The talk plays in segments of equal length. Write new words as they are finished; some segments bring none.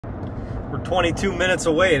We're 22 minutes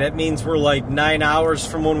away. That means we're like 9 hours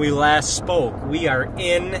from when we last spoke. We are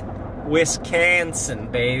in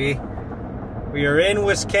Wisconsin, baby. We are in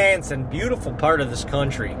Wisconsin. Beautiful part of this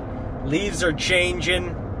country. Leaves are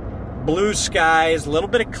changing. Blue skies. A little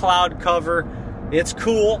bit of cloud cover. It's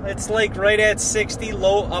cool. It's like right at 60,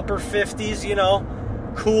 low upper 50s, you know.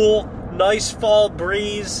 Cool, nice fall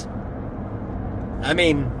breeze. I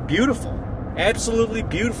mean, beautiful. Absolutely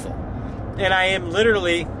beautiful. And I am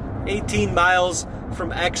literally 18 miles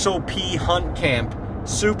from XOP Hunt Camp.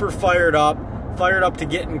 Super fired up to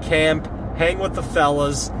get in camp, hang with the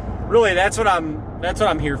fellas. Really, that's what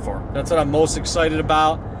I'm here for. That's what I'm most excited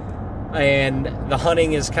about. And the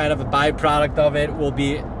hunting is kind of a byproduct of it. Will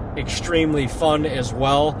be extremely fun as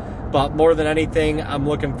well. But more than anything, I'm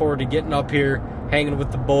looking forward to getting up here, hanging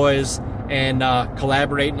with the boys, and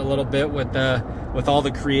collaborating a little bit with all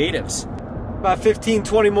the creatives. About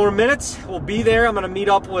 15-20 more minutes, we'll be there. I'm gonna meet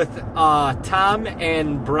up with Tom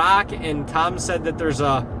and Brock, and Tom said that there's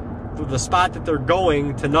the spot that they're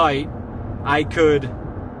going tonight, I could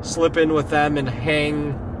slip in with them and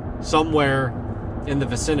hang somewhere in the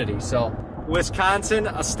vicinity. So Wisconsin,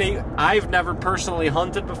 a state I've never personally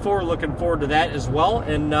hunted before. Looking forward to that as well.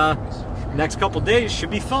 And next couple days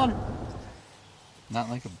should be fun. Not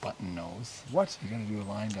like a button nose. What? You gotta do a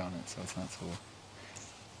line down it so it's not so.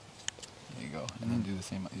 There you go. And then do the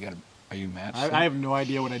same. You gotta. Are you matched? I have no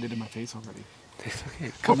idea what I did in my face already. It's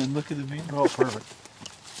okay. Come and look at the video. Oh, perfect.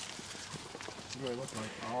 What do I look like?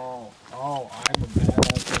 Oh, I'm a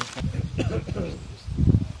badass.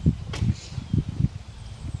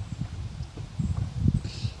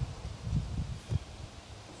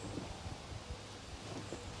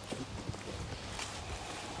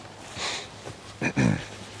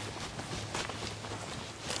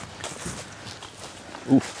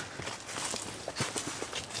 Oof.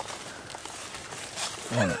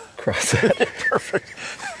 Oh, cross it. Perfect.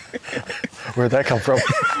 Where'd that come from?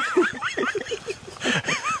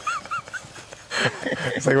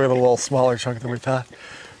 It's like we have a little smaller chunk than we thought.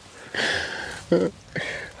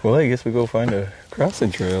 Well, I guess we go find a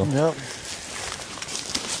crossing trail. Yep.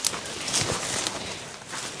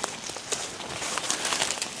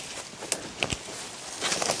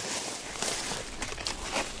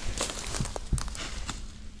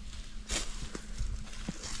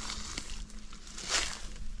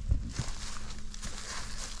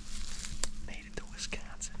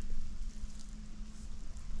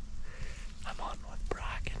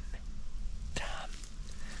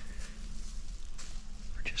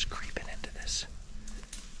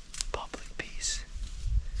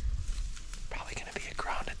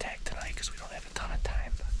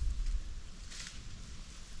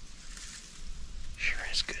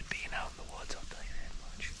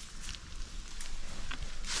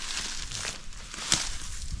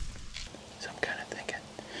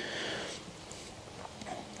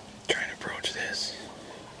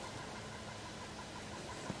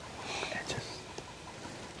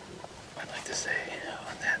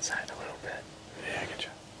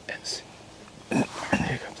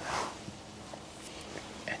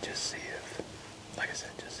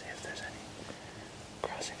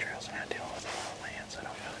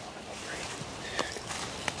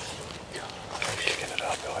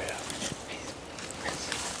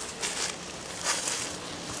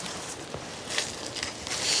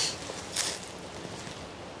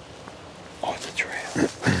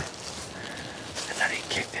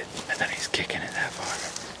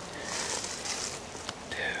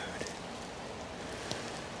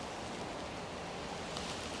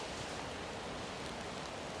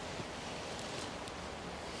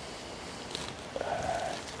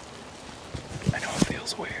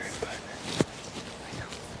 Weird, but I know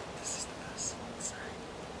this is the best side.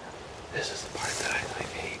 This is the part that I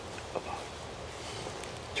hate about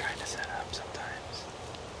trying to set up sometimes.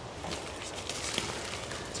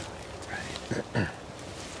 Right.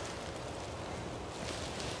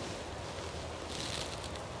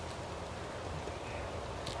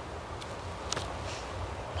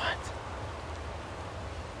 What?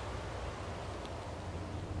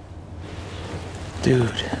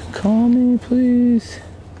 Dude, call me, please.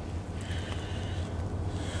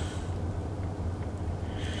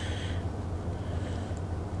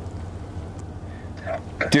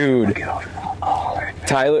 Dude,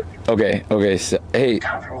 Tyler, okay, so, hey,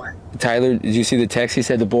 Tyler, did you see the text? He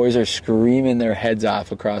said the boys are screaming their heads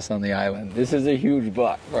off across on the island. This is a huge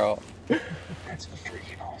buck, bro. That's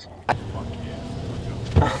freaking awesome.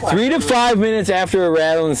 3 to 5 minutes after a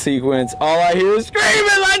rattling sequence, all I hear is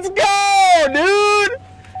screaming, let's go, dude!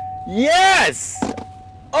 Yes!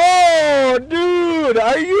 Oh, dude,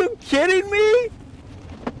 are you kidding me?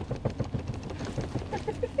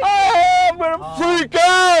 gonna freak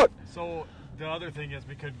out. So the other thing is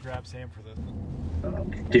we could grab Sam for this.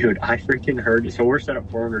 Dude, I freaking heard. So we're set up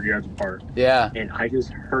 400 yards apart. Yeah. And I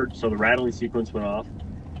just heard. So the rattling sequence went off,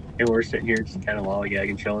 and we're sitting here just kind of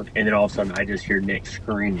lollygagging, chilling. And then all of a sudden, I just hear Nick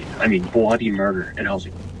screaming. I mean, bloody murder. And I was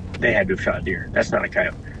like, they had to have shot a deer. That's not a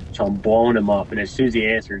coyote. So I'm blowing him up, and as soon as he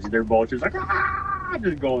answers, they're both just like, ah,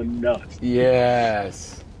 just going nuts.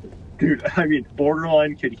 Yes. Dude, I mean,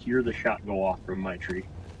 borderline could hear the shot go off from my tree.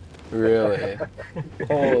 Really?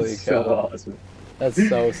 Holy So cow. awesome. That's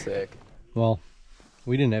so sick. Well,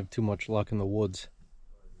 we didn't have too much luck in the woods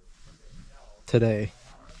today,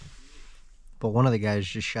 but one of the guys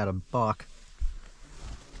just shot a buck.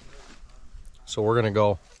 So we're gonna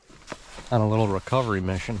go on a little recovery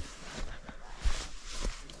mission.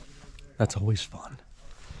 That's always fun.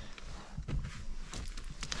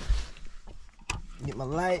 Get my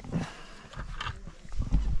light.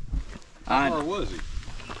 Where was he?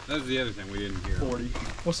 That's the other thing we didn't hear. 40.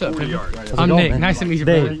 What's up, 40 Pippa? yards. I'm Nick. Nice to meet you,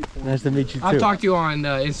 brother. Dave, nice to meet you too. I've talked to you on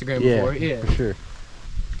Instagram before. Yeah. for sure.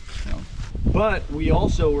 But we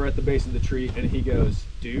also were at the base of the tree, and he goes,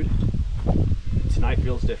 dude, tonight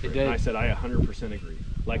feels different. It did. And I said, I 100% agree.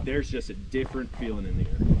 Like, there's just a different feeling in the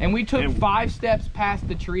air. And we took 5 steps past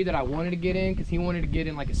the tree that I wanted to get in, because he wanted to get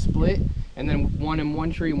in like a split, and then one in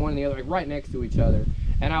one tree, one in the other, like right next to each other.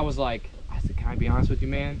 And I was like, I said, can I be honest with you,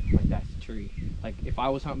 man? Like, that's the tree. Like, if I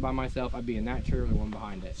was hunting by myself, I'd be in that tree or the one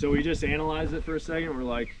behind it. So we just analyzed it for a second. We're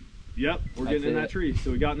like, yep, we're That's getting in it. that tree.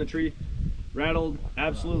 So we got in the tree, rattled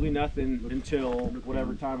absolutely nothing until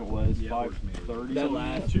whatever time it was, 5:30. That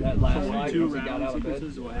last night two once he got out of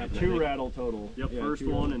bed. Two rattle total. Yep, Yeah, first two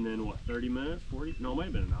one, rattle. and then what, 30 minutes? 40? No, it might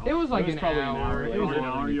have been an hour. It was like It was an probably hour. an It was hour. An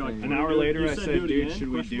hour, you're like, An hour later, You I said said, do it dude, again? should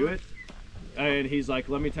we Question do mark? it? And he's like,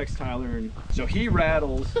 let me text Tyler. And so he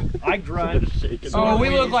rattles. I grunt. Oh, we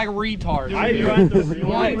look like retards. I grunt the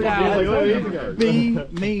 1,000. Be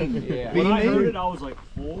me. Yeah. When I heard it, I was like,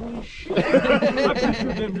 holy shit. I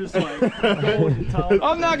pictured them just like going to town.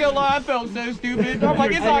 I'm not gonna lie, I felt so stupid. I'm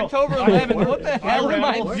like, it's October 11th. What the hell am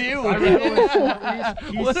I doing?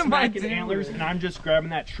 He's What am I smacking doing? antlers, and I'm just grabbing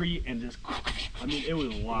that tree and just. I mean, it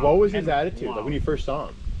was loud. What was his And attitude loud. like when you first saw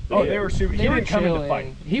him? Oh, they were super. He They were didn't come in to chilling.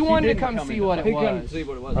 fight. He wanted to didn't come see in to what it fight. He couldn't was. see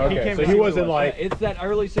what it was. Okay, came so to he see what wasn't it was. like. It's that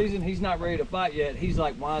early season. He's not ready to fight yet. He's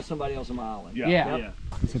like, why is somebody else on my island? Yeah.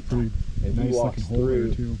 It's a pretty And nice he walks looking hole there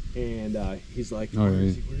through, too. and he's like, Oh, where yeah.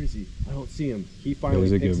 is he? Where is he? I don't see him. He was finally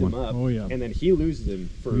a picks good him one. up, Oh, yeah. and then he loses him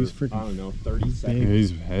for, He's freaking- I don't know, 30 He's seconds. big. Yeah,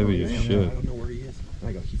 he's heavy as I shit. don't know where he is. And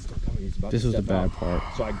I go, he's still coming. He's about This to was the step bad out. part.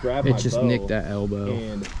 So I grab It my just bow, nicked that elbow.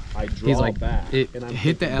 and I draw He's like, back. it and I'm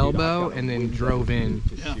hit the thinking, dude, I've elbow got a and then window drove in.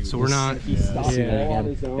 to shoot. So we're not. He stopped Yeah. all on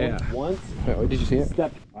his own Yeah. once. Oh, did you see it?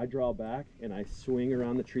 Step. I draw back and I swing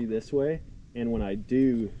around the tree this way. And when I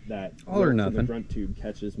do that, All or rope from nothing. the front tube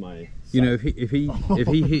catches my. You know, if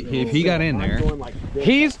he got in there,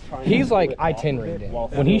 He's like itinerating.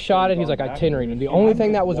 When he shot it, he's like itinerating. The only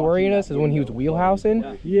thing that was worrying us is when he was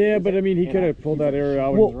wheelhousing. Yeah, but I mean, he could have pulled that area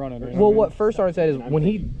out when he was running. Right? Well, what first started said is when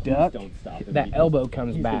he ducked, that elbow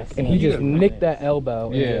comes back, and he just nicked that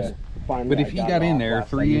elbow. yeah. But if he got in there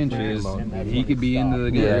 3 inches, he could be into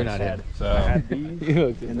the Yeah. good. So,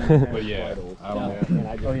 but yeah, I don't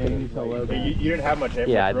know. You didn't have much.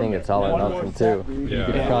 Yeah, I think it's all or nothing too. You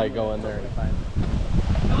could Yeah. probably go in there and find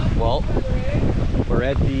it. Well, we're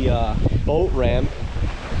at the boat ramp,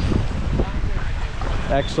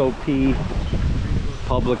 XOP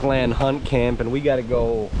public land hunt camp, and we got to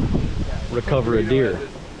go recover a deer.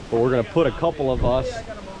 But we're gonna put a couple of us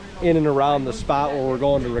in and around the spot where we're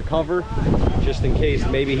going to recover, just in case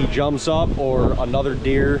maybe he jumps up or another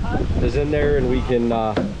deer is in there and we can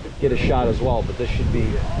get a shot as well. But this should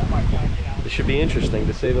be interesting,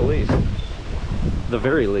 to say the least. The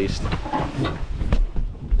very least.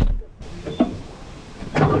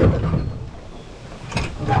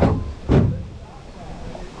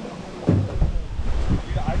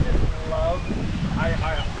 I just love,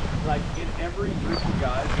 I like in every group of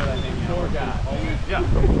guys that I name, four guys. Yeah.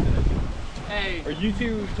 Hey, Are you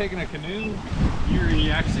two taking a canoe? You're in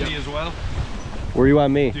Yak City as well? Where you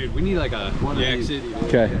want me? Dude, we need like a Yak City.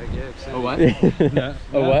 Okay. a what? A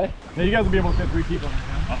what? Now you guys will be able to fit 3 people.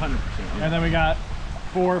 100%. And then we got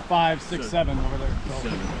 4, 5, 6, 7 over there.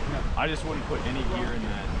 So. I just wouldn't put any gear in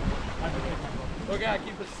that. We gotta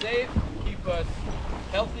keep us safe, keep us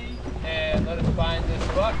healthy, and let us find this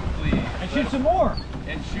buck, please. And shoot some more.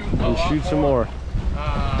 And shoot a And lot shoot some more.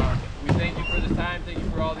 We thank you for this time. Thank you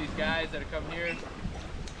for all these guys that have come here.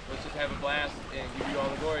 Let's just have a blast and give you all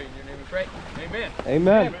the glory. In your name we pray. Amen.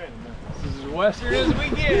 Amen. This is as western as we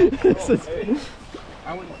get.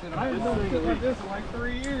 I wouldn't sit on this like this in like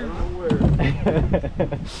 3 years. For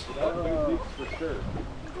sure.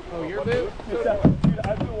 Oh, your boot? Dude,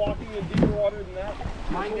 I've been walking in deeper water than that.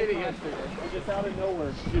 Mine did it yesterday. Just out of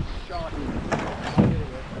nowhere, just shocking.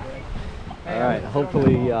 All right,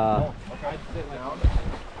 hopefully.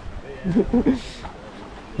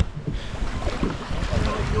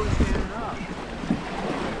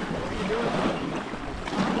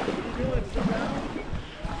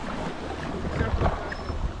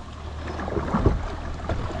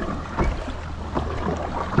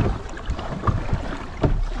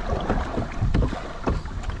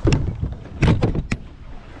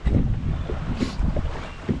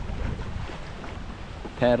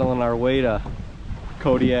 Paddling our way to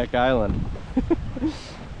Kodiak Island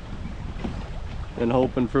and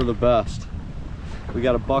hoping for the best. We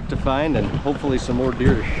got a buck to find and hopefully some more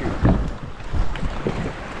deer to shoot.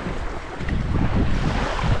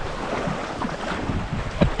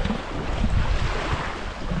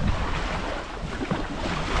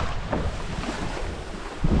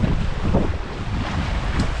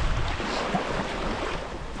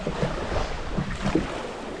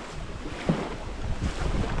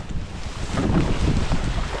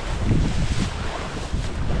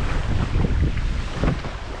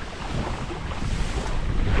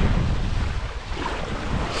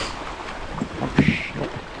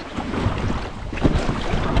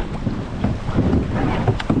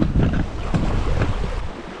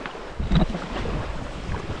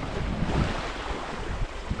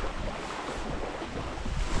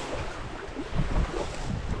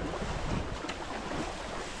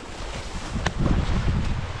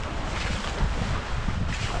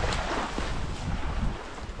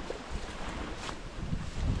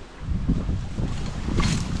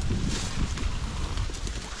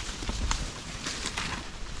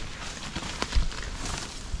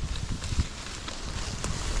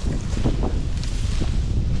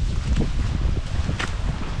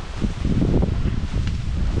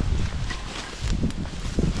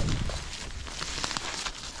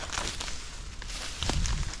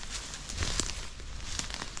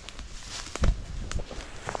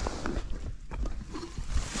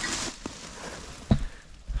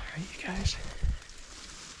 Guys,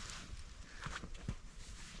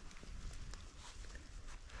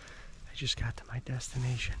 I just got to my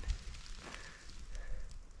destination.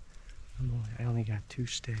 I only got 2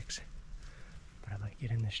 sticks, but I might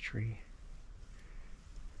get in this tree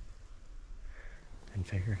and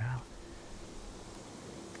figure it out.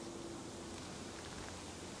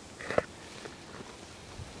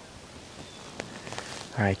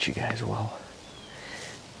 All right, you guys, well,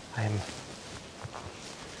 I'm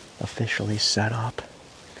officially set up.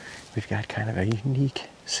 We've got kind of a unique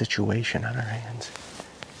situation on our hands.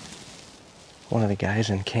 One of the guys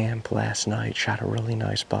in camp last night shot a really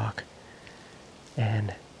nice buck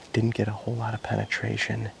and didn't get a whole lot of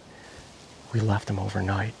penetration. We left him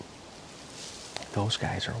overnight. Those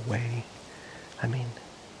guys are way, I mean,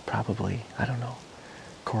 probably, I don't know,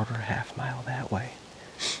 quarter or half mile that way.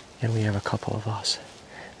 And we have a couple of us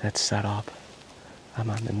that's set up. I'm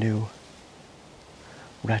on the new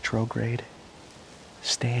retrograde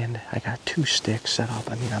stand. I got 2 sticks set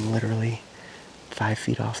up. I mean, I'm literally 5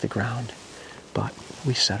 feet off the ground, but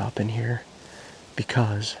we set up in here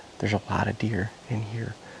because there's a lot of deer in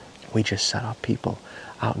here. We just set up people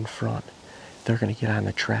out in front. They're going to get on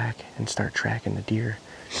the track and start tracking the deer,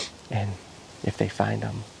 and if they find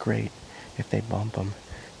them, great. If they bump them,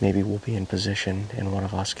 maybe we'll be in position and one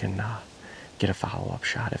of us can get a follow-up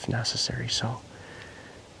shot if necessary. So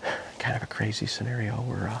kind of a crazy scenario.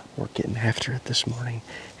 We're getting after it this morning.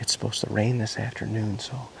 It's supposed to rain this afternoon,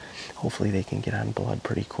 so hopefully they can get on blood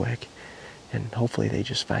pretty quick, and hopefully they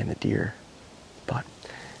just find the deer. But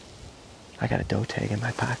I got a doe tag in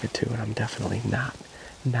my pocket too, and I'm definitely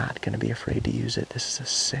not going to be afraid to use it. This is a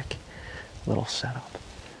sick little setup.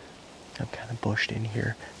 I'm kind of bushed in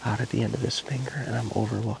here out at the end of this finger, and I'm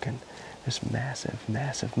overlooking this massive,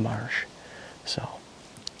 massive marsh. So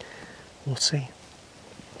we'll see.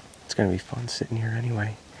 It's going to be fun sitting here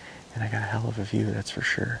anyway, and I got a hell of a view, that's for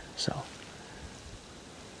sure. So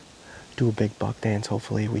do a big buck dance.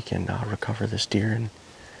 Hopefully we can recover this deer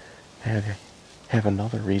and have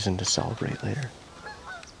another reason to celebrate later.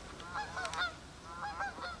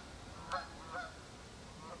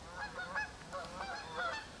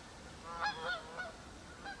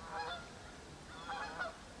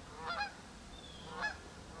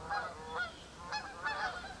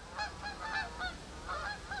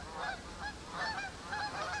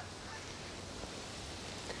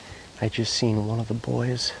 I just seen one of the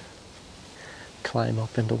boys climb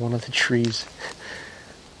up into one of the trees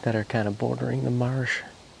that are kind of bordering the marsh.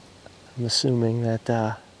 I'm assuming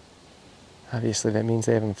that Obviously that means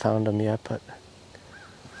they haven't found them yet, but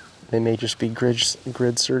they may just be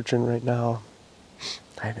grid searching right now.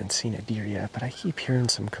 I haven't seen a deer yet, but I keep hearing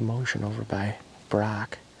some commotion over by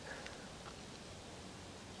Brock.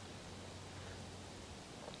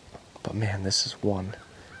 But man, this is one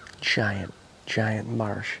giant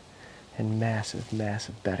marsh and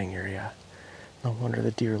massive bedding area. No wonder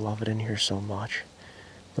the deer love it in here so much.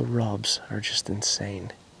 The rubs are just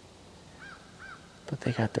insane. But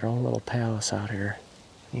they got their own little palace out here.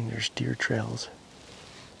 I mean, there's deer trails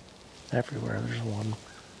everywhere. There's one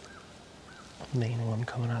main one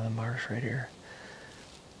coming out of the marsh right here.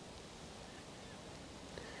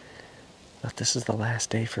 But this is the last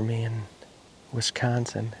day for me in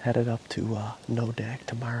Wisconsin. Headed up to NODAC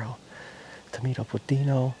tomorrow to meet up with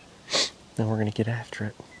Dino. Then we're gonna get after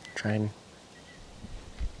it. Try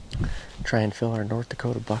and fill our North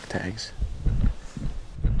Dakota buck tags.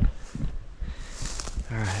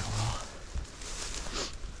 Alright, well,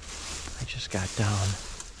 I just got down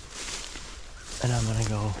and I'm gonna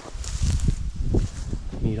go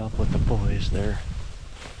meet up with the boys. They're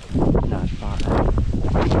not far.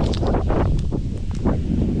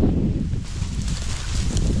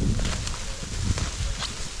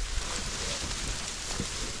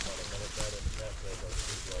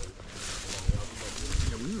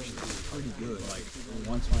 Pretty good. Like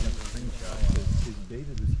once I have a screenshot, his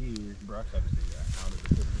data is here. Brock's obviously out of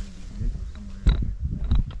the somewhere.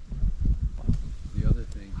 The other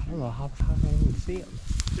thing. I don't know how I would see him.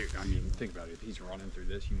 Dude, I mean, think about it. If he's running through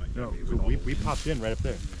this, you might. No, so we popped in right up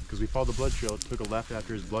there because we followed the blood trail, took a left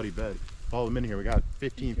after his bloody bed. Followed him in here. We got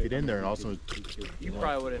 15 feet in there, and also You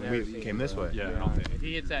probably would have never seen came him. this way. Yeah. If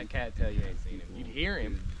he hits that cattail, you ain't seen him. You'd hear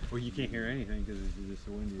him. Well, you can't hear anything because it's just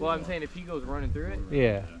so windy. Well, I'm saying if he goes running through it,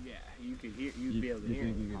 Yeah. yeah, you could hear. You'd be able to hear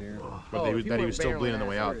him. You could hear him? But Oh, if that he you was still went bleeding on the barreling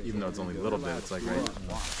way ass out, first, even though it's only a little bit. It's like right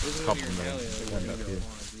a couple minutes.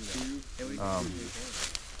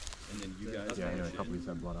 And then you guys. Yeah, a couple weeks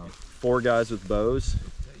had blood out. 4 guys with bows.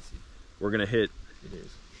 We're gonna hit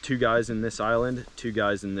 2 guys in this island, 2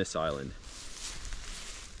 guys in this island.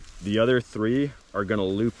 The other 3 are gonna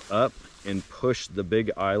loop up and push the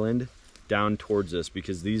big island down towards us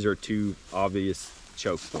because these are 2 obvious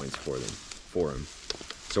choke points for him.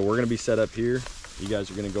 So we're gonna be set up here. You guys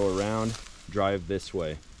are gonna go around, drive this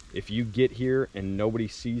way. If you get here and nobody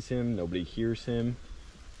sees him, nobody hears him,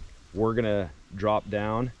 we're gonna drop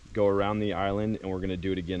down, go around the island, and we're gonna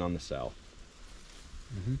do it again on the south.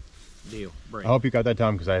 Deal. I hope you got that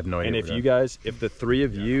down because I have no idea. And if you guys, if the 3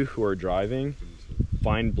 of you who are driving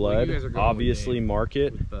find blood, obviously mark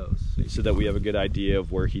it so that we have a good idea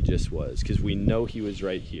of where he just was, because we know he was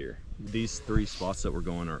right here. These 3 spots that we're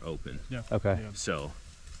going are open. Yeah. Okay. So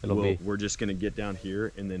It'll we're just gonna get down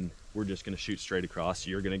here and then we're just gonna shoot straight across.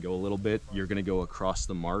 You're gonna go a little bit, you're gonna go across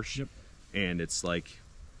the marsh. Yep. And it's like,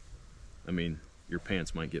 I mean, your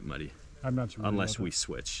pants might get muddy. I'm not sure. Unless we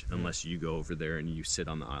switch, unless you go over there and you sit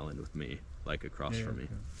on the island with me, like across from me.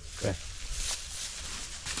 Okay.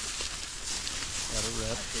 Got it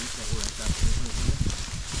wrapped.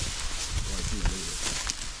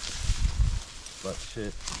 But shit.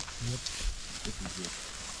 Yep. This is good.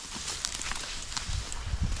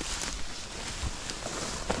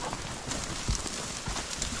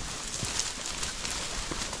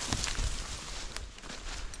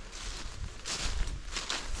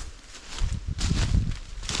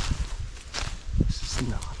 This is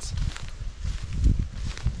nuts.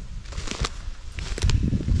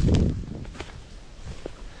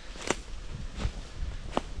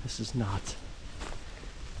 This is nuts.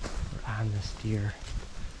 We're on this deer,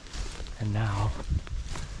 and now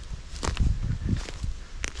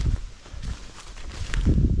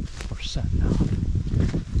we're setting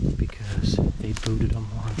up because they booted him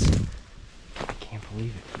once. I can't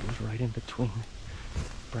believe it. He was right in between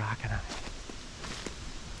Brock and I.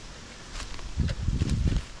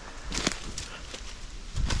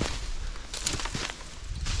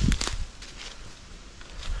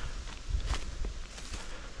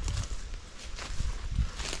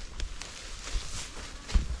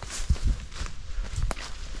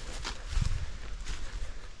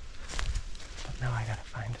 Now I gotta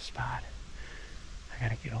find a spot. I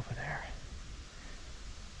gotta get over there.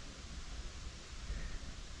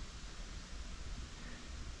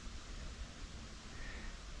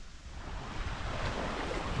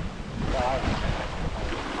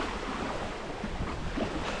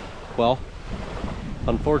 Well,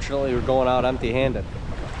 unfortunately we're going out empty-handed.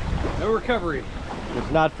 No recovery. It's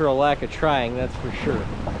not for a lack of trying, that's for sure.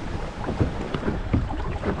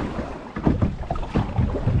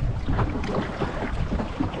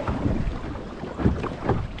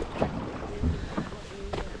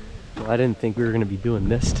 I didn't think we were gonna be doing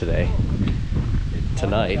this tonight,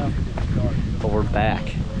 but we're back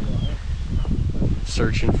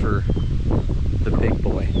searching for the big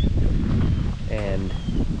boy. And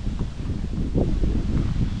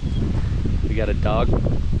we got a dog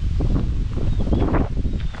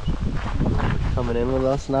coming in with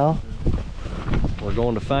us now. We're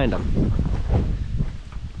going to find him.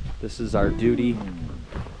 This is our duty,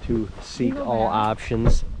 to seek all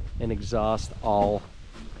options and exhaust all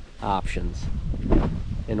options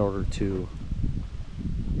in order to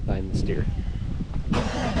find this deer.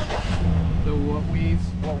 So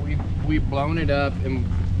we've blown it up and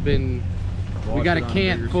been, we got a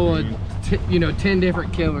camp full of 10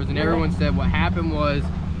 different killers, and everyone said what happened was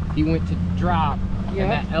he went to drop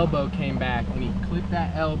and that elbow came back and he clipped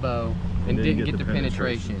that elbow and didn't get the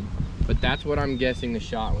penetration. But that's what I'm guessing the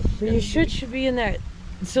shot was. But you should be in that.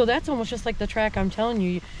 So that's almost just like the track I'm telling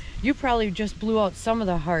you. You probably just blew out some of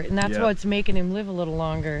the heart, and that's what's making him live a little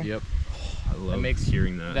longer. Yep. I love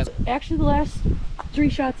hearing that. Actually, the last 3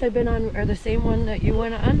 shots I've been on are the same one that you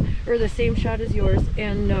went on, or the same shot as yours,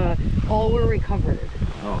 and all were recovered.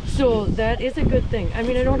 Oh, so that is a good thing. I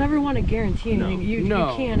mean, I don't ever want to guarantee anything. You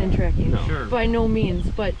can in tracking, by no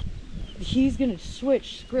means, but he's gonna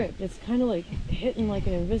switch script. It's kind of like hitting like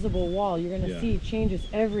an invisible wall. You're gonna see he changes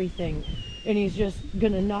everything, and he's just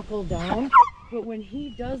gonna knuckle down. But when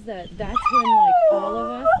he does that, that's when like all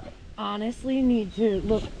of us honestly need to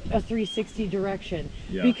look a 360 direction,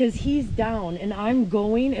 because he's down and I'm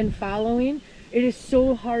going and following. It is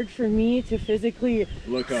so hard for me to physically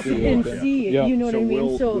look up and see it. You know what I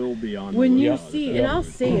mean? So when you see, and I'll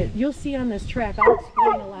say it, you'll see on this track, I'll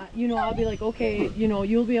explain a lot. I'll be like, okay,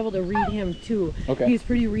 you'll be able to read him too. Okay. He's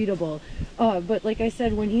pretty readable. But like I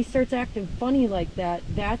said, when he starts acting funny like that,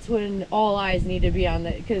 that's when all eyes need to be on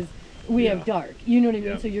that, because we have dark, you know what I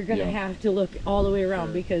mean? So you're gonna have to look all the way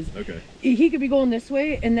around, because he could be going this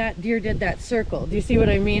way and that deer did that circle. Do you see what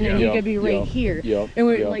I mean? And he could be right here.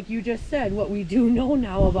 And like you just said, what we do know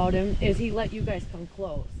now about him is he let you guys come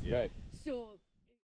close. So